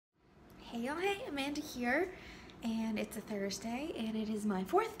Hey, oh hey, Amanda here, and it's a Thursday, and it is my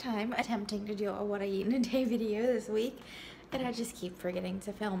 4th time attempting to do a what I eat in a day video this week, and I just keep forgetting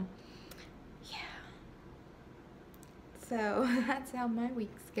to film. Yeah. So that's how my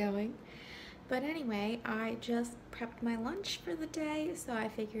week's going. But anyway, I just prepped my lunch for the day, so I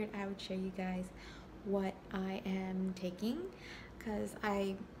figured I would show you guys what I am taking, because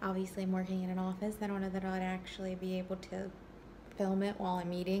I obviously am working in an office. I don't know that I'd actually be able to film it while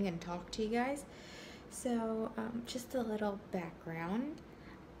I'm eating and talk to you guys. So just a little background.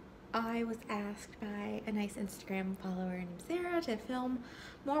 I was asked by a nice Instagram follower named Sarah to film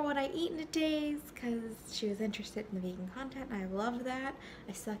more what I eat in a day because she was interested in the vegan content, and I love that.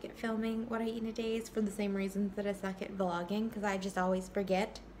 I suck at filming what I eat in a day for the same reasons that I suck at vlogging, because I just always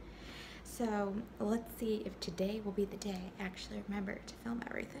forget. So let's see if today will be the day I actually remember to film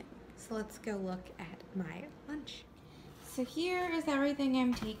everything. So let's go look at my lunch. So here is everything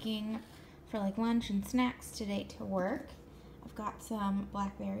I'm taking for like lunch and snacks today to work. I've got some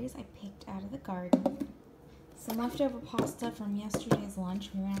blackberries I picked out of the garden, some leftover pasta from yesterday's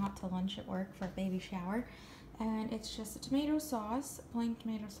lunch. We went out to lunch at work for a baby shower, and it's just a tomato sauce, plain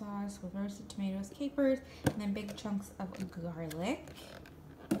tomato sauce with roasted tomatoes, capers, and then big chunks of garlic.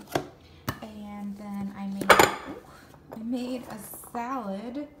 And then I made a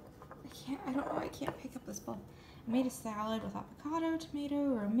salad. I don't know, I can't pick up this bowl. I made a salad with avocado, tomato,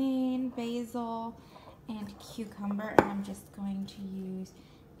 romaine, basil, and cucumber, and I'm just going to use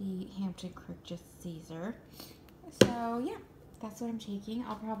the Hampton Creek Caesar. So yeah, that's what I'm taking.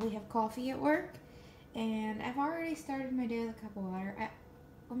 I'll probably have coffee at work, and I've already started my day with a cup of water.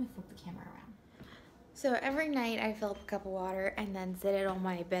 Let me flip the camera around. So every night I fill up a cup of water and then sit it on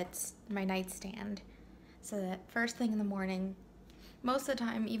my nightstand, so that first thing in the morning, most of the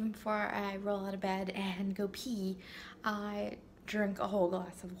time, even before I roll out of bed and go pee, I drink a whole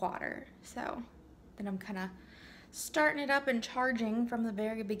glass of water. So then I'm kind of starting it up and charging from the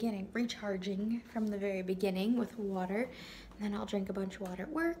very beginning, recharging from the very beginning with water. And then I'll drink a bunch of water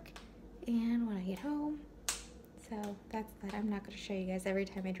at work and when I get home. So that's that. I'm not going to show you guys every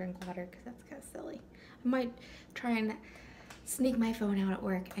time I drink water because that's kind of silly. I might try and sneak my phone out at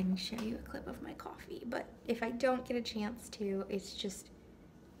work and show you a clip of my coffee, but if I don't get a chance to, it's just,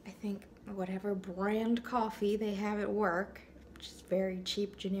 I think, whatever brand coffee they have at work, just very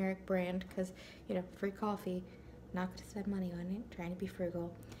cheap generic brand, because, you know, free coffee, not going to spend money on it, trying to be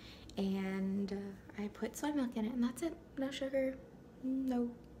frugal. And I put soy milk in it, and that's it. No sugar, no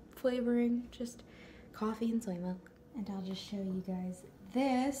flavoring, just coffee and soy milk. And I'll just show you guys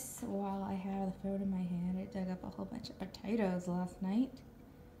this while I have the phone in my hand. I dug up a whole bunch of potatoes last night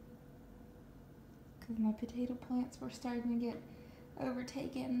because my potato plants were starting to get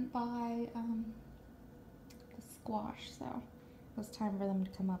overtaken by the squash, so it was time for them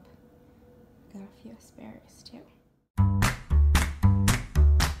to come up. Got a few asparagus too.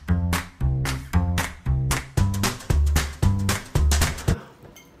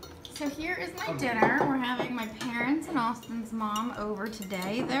 So here is my dinner. We're having my parents and Austin's mom over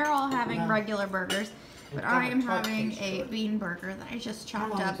today. They're all having regular burgers, but I am having a bean burger that I just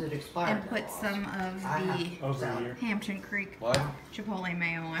chopped up and put some of the Hampton Creek Chipotle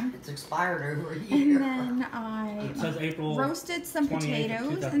mayo on. It's expired over a year. And then I roasted some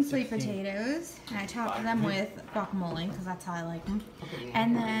potatoes and sweet potatoes, and I topped them with guacamole because that's how I like them.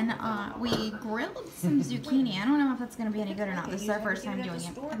 And then we grilled some zucchini. I don't know if that's going to be any good or not. This is our first time doing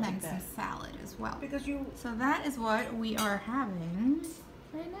it. And then some salad as well. So that is what we are having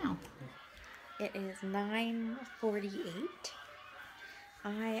right now. It is 9:48.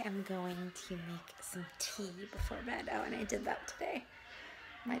 I am going to make some tea before bed. Oh, and I did that today.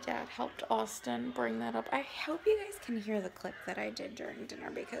 My dad helped Austin bring that up. I hope you guys can hear the clip that I did during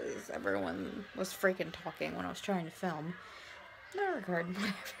dinner because everyone was freaking talking when I was trying to film. No regard,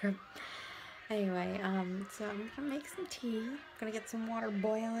 whatever. Anyway, so I'm gonna make some tea. I'm gonna get some water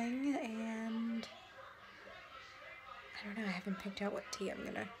boiling, and I don't know, I haven't picked out what tea I'm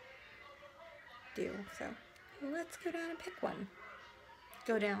gonna do, so let's go down and pick one.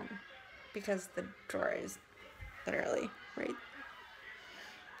 Go down, because the drawer is literally right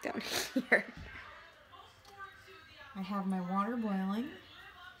down here. I have my water boiling.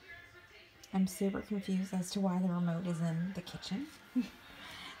 I'm super confused as to why the remote is in the kitchen.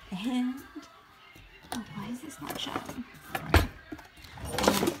 And oh, why is this not shutting?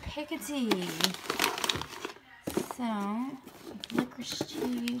 Pick a tea. So licorice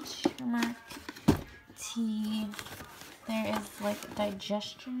tea, turmeric tea. There is like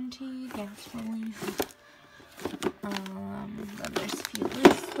digestion tea, gas relief. Then there's a few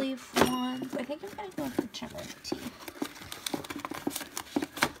loose leaf ones. I think I'm gonna go for turmeric tea.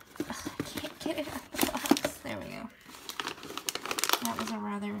 Ugh, I get it out of the box. There we go. That was a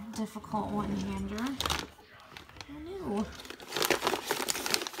rather difficult one-hander. Oh no.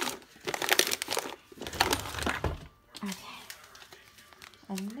 Okay.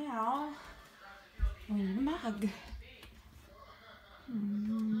 And now we need a mug.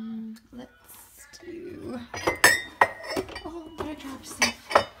 Let's do. Oh, but I dropped stuff.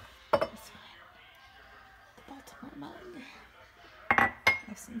 That's fine. The Baltimore mug. I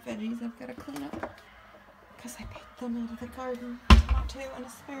have some veggies I've got to clean up because I picked them out of the garden. Tomato and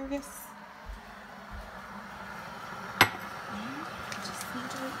asparagus. And I just need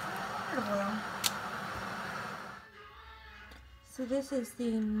to wait for the water boil. So this is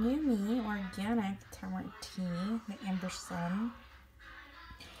the Numi organic turmeric tea, the Amber Sun.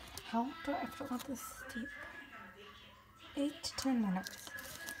 How do I have to let this steep? 8 to 10 minutes,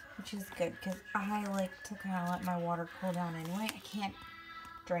 which is good because I like to kind of let my water cool down anyway. I can't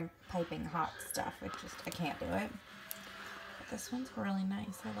drink piping hot stuff. I can't do it. But this one's really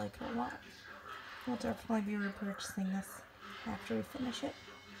nice. I like it a lot. We'll definitely be repurchasing this after we finish it.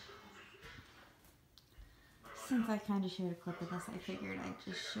 Since I kind of showed a clip of this, I figured I'd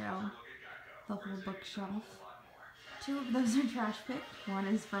just show the whole bookshelf. 2 of those are trash picked. One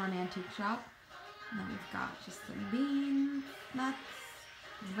is from an antique shop. And then we've got just some beans, nuts,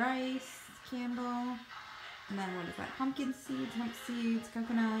 rice, candle, and then what is that? Pumpkin seeds, hemp seeds,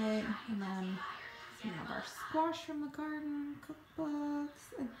 coconut, and then some of our squash from the garden,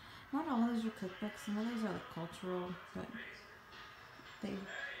 cookbooks. And not all of those are cookbooks. Some of those are like cultural, but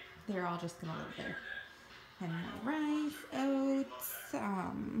they're all just gonna live there. And more rice, oats,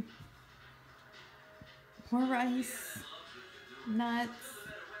 more rice, nuts,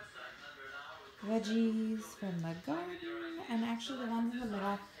 veggies from the garden, and actually the ones in the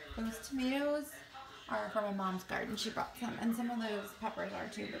middle, those tomatoes are from my mom's garden. She brought some, and some of those peppers are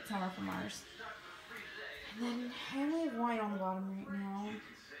too, but some are from ours. And then I only have white on the bottom right now,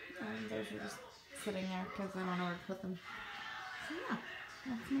 and those are just sitting there because I don't know where to put them. So yeah,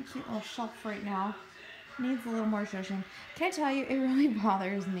 that's my cute little shelf right now. Needs a little more shushing. Can I tell you, it really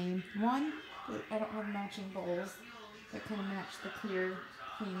bothers me. One, I don't have matching bowls that kind of match the clear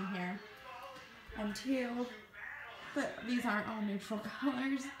theme here. And 2, but these aren't all neutral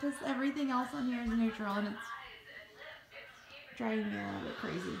colors, because everything else on here is neutral, and it's driving me a little bit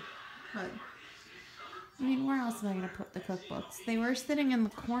crazy. But, I mean, where else am I going to put the cookbooks? They were sitting in the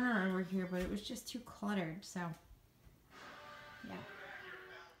corner over here, but it was just too cluttered, so, yeah.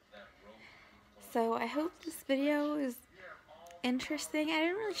 So, I hope this video is interesting. I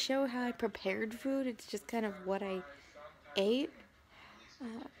didn't really show how I prepared food, it's just kind of what I ate.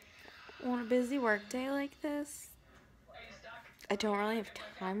 On a busy work day like this, I don't really have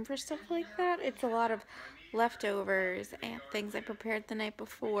time for stuff like that. It's a lot of leftovers and things I prepared the night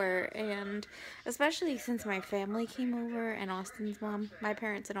before, and especially since my family came over and my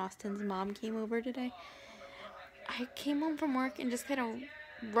parents and Austin's mom came over today, I came home from work and just kind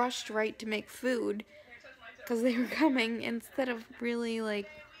of rushed right to make food because they were coming instead of really like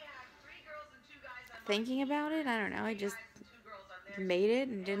thinking about it. I don't know, I just made it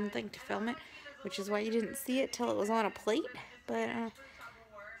and didn't think to film it, which is why you didn't see it till it was on a plate. But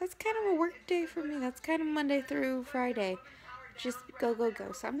that's kind of a work day for me. That's kind of Monday through Friday, just go go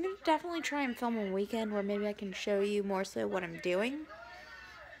go. So I'm gonna definitely try and film a weekend where maybe I can show you more so what I'm doing.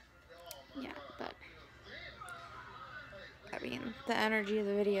 Yeah, but I mean, the energy of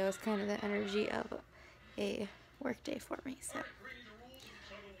the video is kind of the energy of a work day for me, so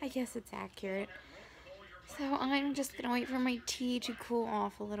I guess it's accurate. So I'm just going to wait for my tea to cool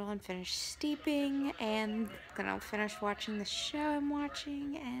off a little and finish steeping, and going to finish watching the show I'm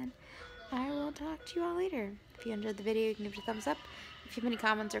watching, and I will talk to you all later. If you enjoyed the video, you can give it a thumbs up. If you have any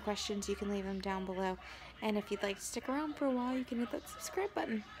comments or questions, you can leave them down below. And if you'd like to stick around for a while, you can hit that subscribe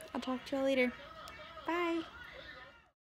button. I'll talk to you all later. Bye!